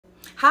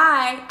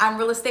Hi, I'm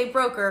real estate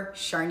broker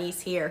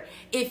Sharnice here.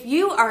 If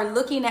you are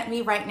looking at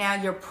me right now,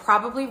 you're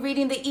probably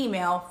reading the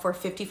email for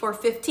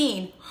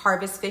 5415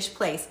 Harvest Fish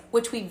Place,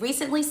 which we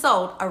recently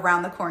sold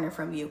around the corner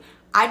from you.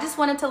 I just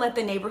wanted to let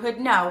the neighborhood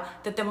know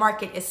that the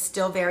market is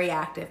still very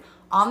active.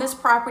 On this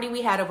property,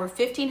 we had over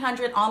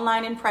 1,500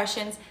 online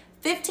impressions,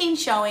 15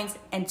 showings,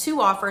 and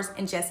 2 offers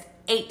in just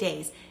 8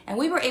 days, and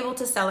we were able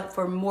to sell it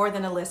for more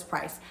than a list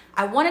price.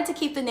 I wanted to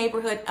keep the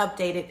neighborhood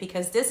updated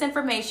because this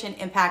information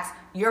impacts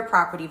your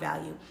property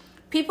value.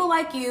 People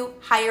like you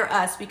hire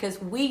us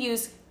because we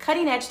use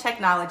cutting-edge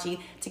technology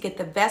to get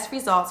the best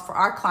results for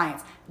our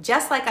clients,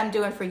 just like I'm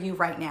doing for you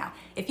right now.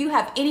 If you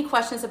have any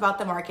questions about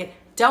the market,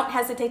 don't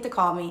hesitate to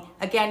call me.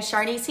 Again,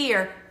 Sharnice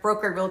here,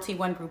 Broker Realty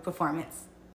One Group Performance.